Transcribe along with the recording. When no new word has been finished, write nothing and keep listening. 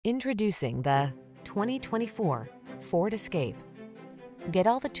Introducing the 2024 Ford Escape. Get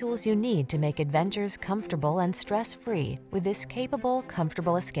all the tools you need to make adventures comfortable and stress-free with this capable,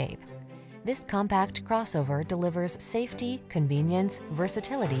 comfortable Escape. This compact crossover delivers safety, convenience,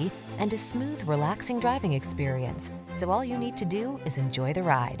 versatility, and a smooth, relaxing driving experience, so all you need to do is enjoy the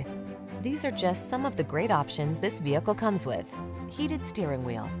ride. These are just some of the great options this vehicle comes with: heated steering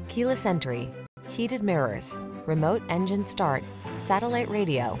wheel, keyless entry, heated mirrors, remote engine start, satellite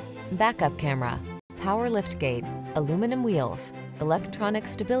radio, backup camera, power liftgate, aluminum wheels, electronic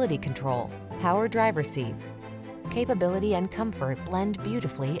stability control, power driver seat. Capability and comfort blend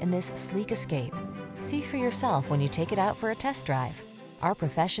beautifully in this sleek Escape. See for yourself when you take it out for a test drive. Our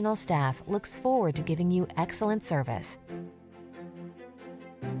professional staff looks forward to giving you excellent service.